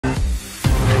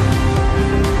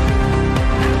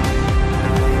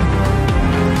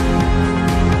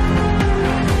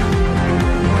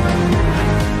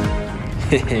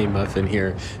Hey, Muffin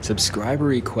here. Subscriber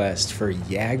request for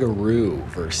Yagaroo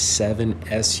versus 7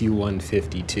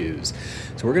 SU152s.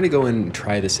 So we're going to go and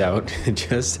try this out and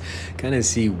just kind of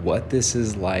see what this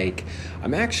is like.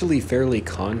 I'm actually fairly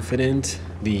confident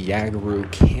the Yagaroo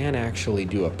can actually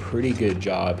do a pretty good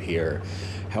job here.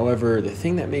 However, the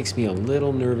thing that makes me a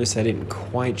little nervous, I didn't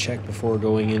quite check before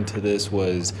going into this,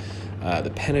 was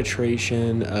the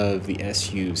penetration of the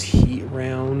SU's heat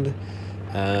round.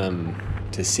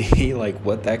 To see like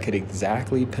what that could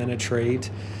exactly penetrate,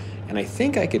 and I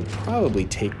think I could probably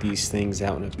take these things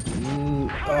out in a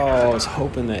I was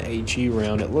hoping that HE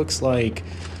round, it looks like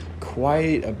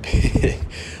quite a bit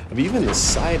of even the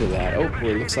side of that.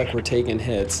 It looks like we're taking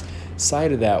hits.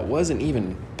 Side of that wasn't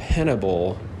even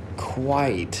pinnable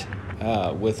quite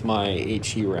with my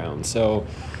HE round, so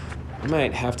I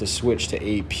might have to switch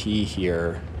to AP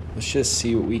here. Let's just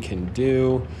see what we can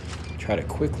do. Try to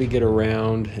quickly get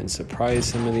around and surprise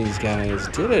some of these guys.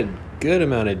 Did a good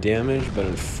amount of damage, but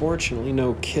unfortunately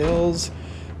no kills.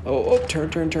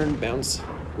 Turn, bounce.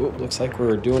 Looks like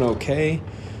we're doing okay.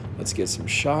 Let's get some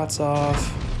shots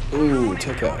off. Ooh,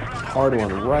 took a hard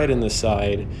one right in the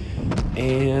side.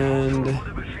 And,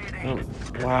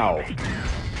 wow.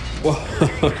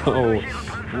 Whoa,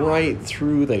 right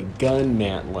through the gun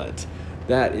mantlet.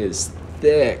 That is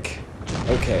thick.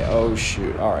 Okay, oh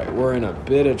shoot. All right, we're in a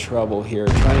bit of trouble here.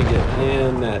 Trying to get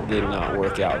in, that did not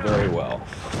work out very well.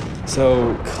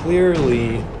 So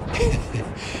clearly,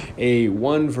 a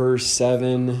 1 versus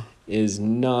 7 is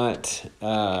not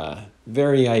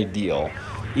very ideal.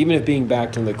 Even if being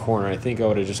backed in the corner, I think I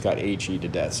would have just got HE to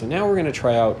death. So now we're going to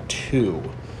try out 2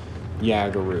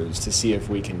 Yagaroos to see if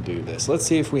we can do this. Let's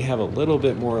see if we have a little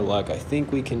bit more luck. I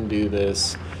think we can do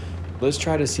this. Let's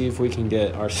try to see if we can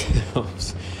get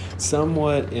ourselves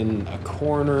somewhat in a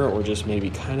corner, or just maybe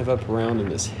kind of up around in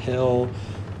this hill.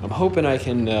 I'm hoping I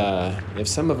can, if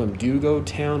some of them do go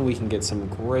down, we can get some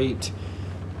great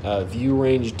view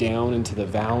range down into the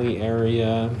valley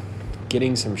area,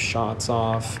 getting some shots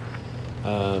off,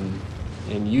 and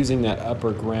using that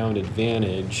upper ground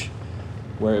advantage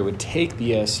where it would take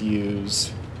the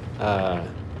SUs. It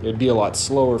would be a lot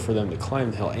slower for them to climb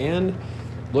the hill, and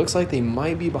looks like they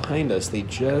might be behind us. They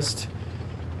just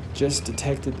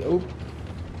detected. Oh,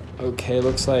 okay,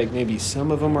 looks like maybe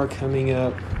some of them are coming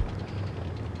up,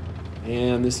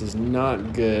 and this is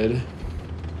not good.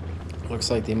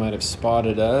 Looks like they might have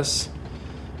spotted us.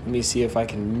 Let me see if I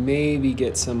can maybe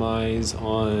get some eyes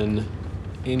on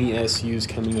any SUs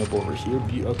coming up over here.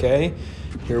 Okay,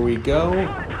 here we go.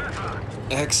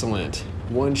 Excellent.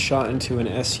 One shot into an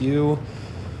SU.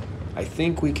 I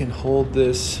think we can hold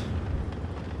this.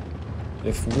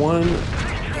 If one,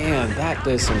 man, that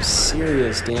does some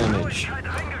serious damage.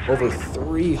 Over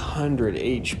 300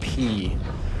 HP.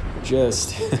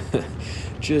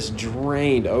 Just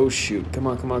drained. Oh shoot, come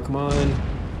on.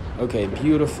 Okay,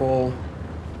 beautiful.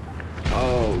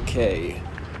 Okay,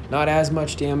 not as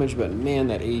much damage, but man,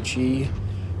 that HE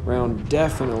round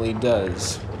definitely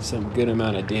does some good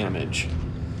amount of damage.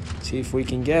 See if we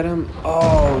can get him.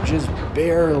 Oh, just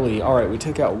barely. All right, we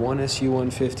took out one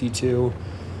SU152.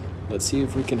 Let's see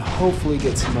if we can hopefully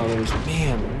get some others.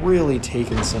 Man, really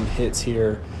taking some hits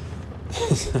here.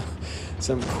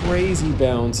 Some crazy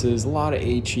bounces, a lot of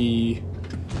HE.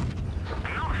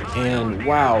 And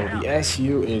wow, the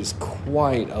SU is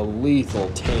quite a lethal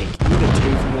tank. Even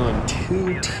taking on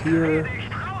 2 tier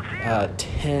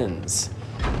 10s.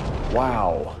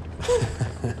 Wow.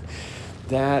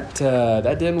 That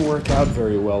didn't work out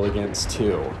very well against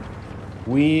 2.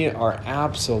 We are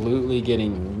absolutely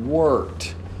getting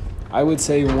worked. I would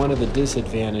say one of the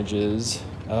disadvantages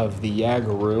of the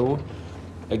Yagaroo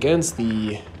against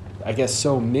the, I guess,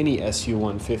 so many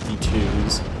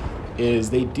SU152s is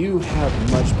they do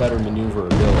have much better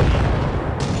maneuverability.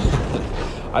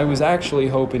 I was actually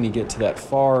hoping to get to that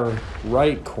far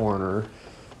right corner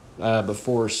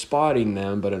before spotting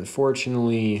them, but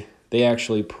unfortunately they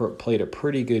actually played a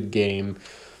pretty good game.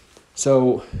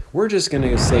 So we're just going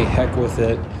to say heck with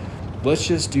it. Let's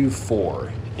just do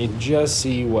 4 and just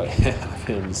see what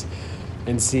happens,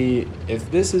 and see if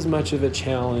this is much of a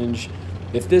challenge.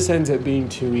 If this ends up being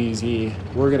too easy,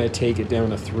 we're going to take it down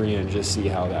to 3 and just see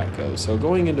how that goes. So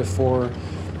going into 4,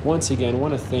 once again, I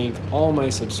want to thank all my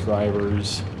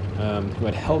subscribers who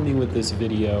had helped me with this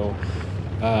video.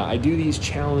 I do these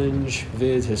challenge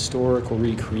vids, historical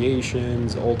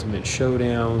recreations, ultimate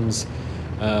showdowns,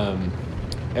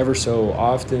 ever so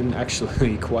often,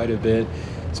 actually quite a bit.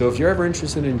 So if you're ever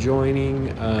interested in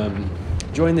joining,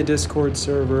 join the Discord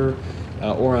server,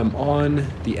 or I'm on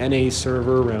the NA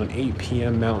server around 8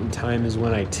 p.m. Mountain Time is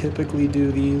when I typically do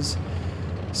these.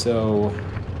 So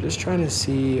Just trying to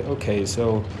see, okay,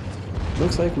 so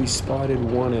looks like we spotted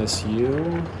one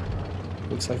SU.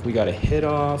 Looks like we got a hit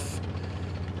off.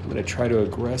 I'm gonna try to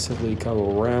aggressively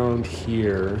go around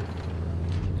here.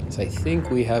 So I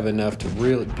think we have enough to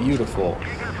really, beautiful.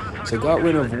 So got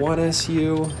rid of one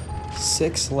SU,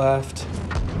 6 left,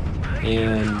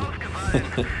 and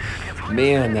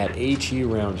man, that HE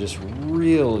round just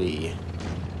really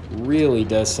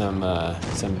does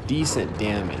some decent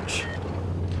damage.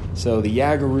 So the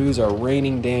Yagaroos are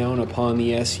raining down upon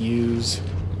the SUs.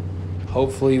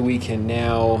 Hopefully we can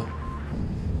now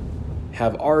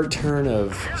have our turn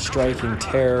of striking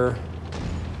terror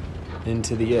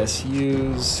into the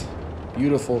SUs.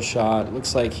 Beautiful shot.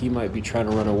 Looks like he might be trying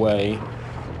to run away,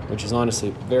 which is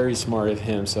honestly very smart of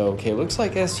him. So, okay, looks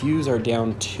like SUs are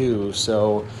down 2.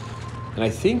 So, and I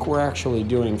think we're actually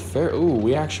doing fair. Ooh,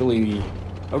 we actually,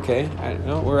 okay,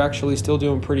 we're actually still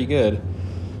doing pretty good.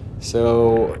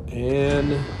 So,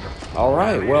 and all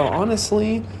right, well,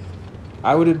 honestly,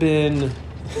 I would have been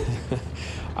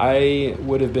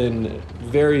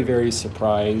very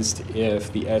surprised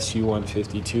if the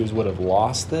SU152s would have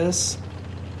lost this.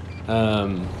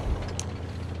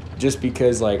 Just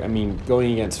because, like, I mean,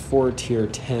 going against 4 tier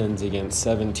 10s against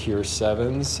 7 tier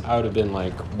 7s, I would have been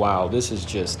like, wow, this is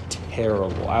just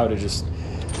terrible. I would have just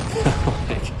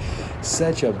like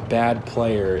such a bad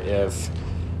player if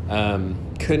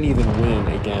couldn't even win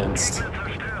against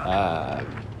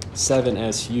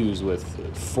 7 SUs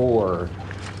with 4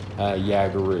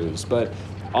 Yagaroos. But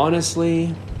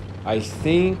honestly, I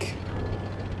think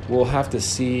we'll have to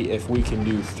see if we can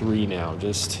do 3 now.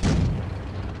 Just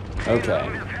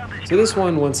okay. So this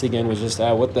one once again was just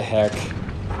what the heck.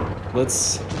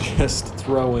 Let's just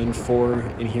throw in 4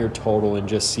 in here total and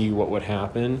just see what would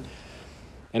happen.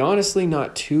 And honestly,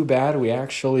 not too bad. We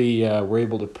actually were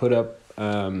able to put up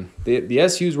the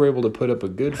SUs were able to put up a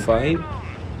good fight,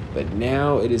 but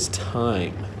now it is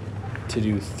time to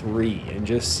do 3 and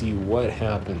just see what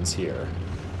happens here.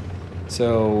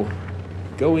 So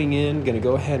going in, gonna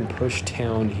go ahead and push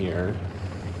town here.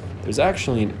 There's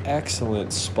actually an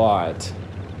excellent spot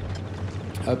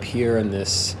up here in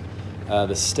this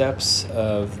the steps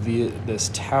of this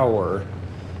tower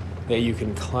that you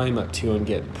can climb up to and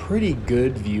get pretty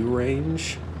good view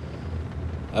range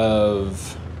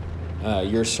of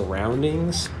your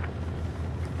surroundings,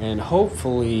 and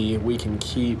hopefully we can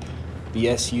keep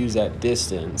the SUs at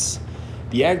distance.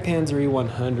 The Jagdpanzer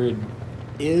E100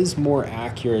 is more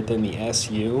accurate than the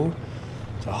SU,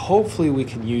 so hopefully we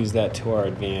can use that to our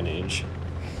advantage.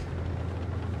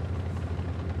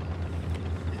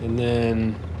 And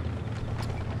then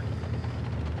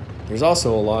there's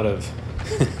also a lot of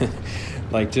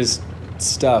like just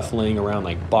stuff laying around,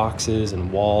 like boxes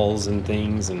and walls and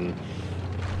things and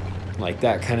like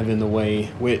that kind of in the way,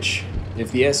 which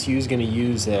if the SU is going to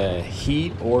use a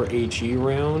heat or HE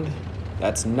round,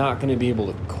 that's not going to be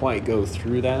able to quite go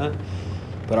through that,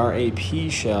 but our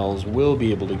AP shells will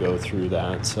be able to go through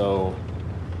that. So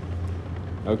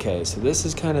okay, so this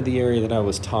is kind of the area that I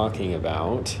was talking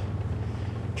about,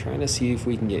 trying to see if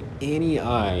we can get any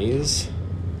eyes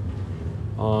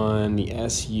on the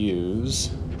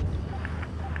SUs.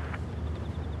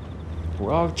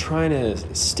 We're all trying to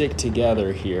stick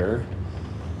together here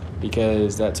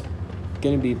because that's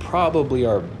going to be probably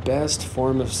our best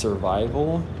form of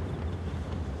survival.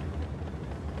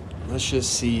 Let's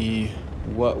just see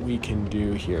what we can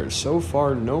do here. So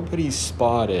far, nobody's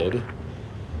spotted.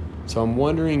 So I'm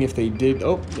wondering if they did.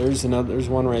 Oh, there's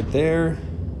one right there.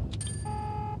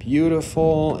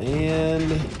 Beautiful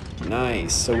and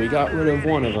nice. So we got rid of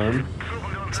one of them.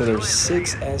 So there's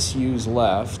 6 SUs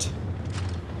left.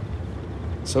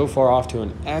 So far off to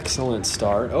an excellent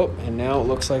start. Oh, and now it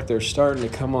looks like they're starting to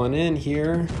come on in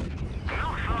here.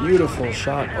 Beautiful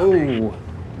shot. Oh,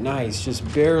 nice. Just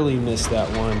barely missed that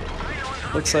one.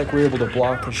 Looks like we're able to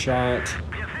block a shot.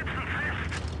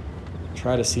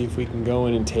 Try to see if we can go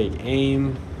in and take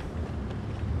aim.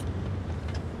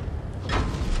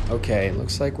 Okay,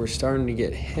 looks like we're starting to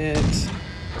get hit.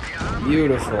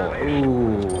 Beautiful.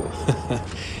 Ooh.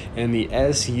 And the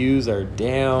SUs are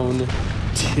down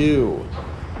 2.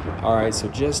 All right, so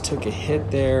just took a hit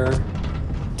there.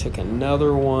 Took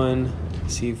another one.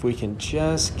 See if we can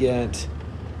just get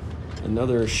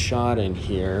another shot in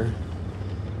here.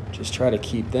 Just try to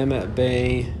keep them at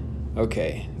bay.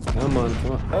 Okay, come on,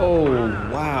 come on.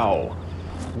 Oh, wow.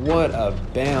 What a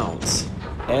bounce.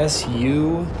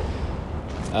 SU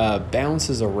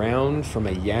bounces around from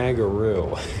a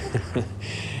Yagaroo.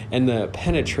 And the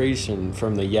penetration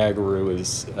from the Yagaroo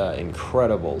is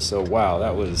incredible. So, wow,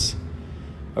 that was...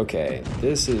 Okay,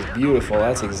 this is beautiful.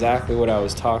 That's exactly what I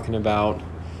was talking about.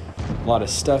 A lot of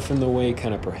stuff in the way,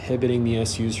 kind of prohibiting the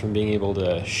SUs from being able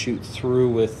to shoot through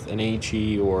with an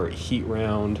HE or heat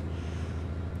round.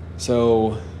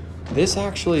 So this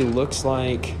actually looks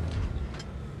like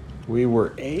we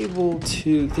were able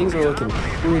to, things are looking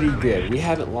pretty good. We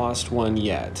haven't lost one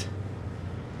yet.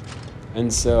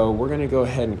 And so we're gonna go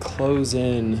ahead and close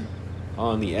in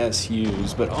on the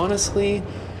SUs, but honestly,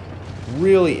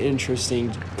 really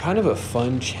interesting, kind of a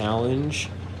fun challenge.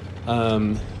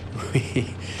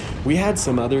 We had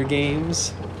some other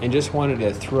games and just wanted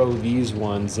to throw these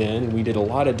ones in. We did a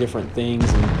lot of different things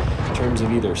in terms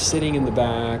of either sitting in the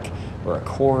back or a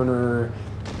corner,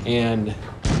 and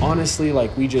honestly,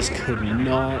 like, we just could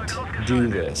not do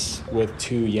this with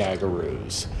 2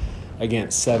 Jagaroos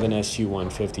against 7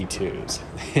 SU152s.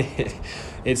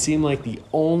 It seemed like the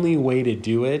only way to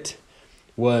do it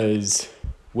was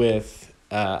with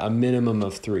a minimum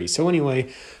of 3. So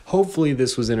anyway, hopefully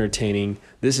this was entertaining.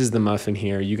 This is the Muffin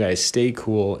here. You guys stay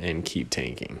cool and keep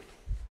tanking.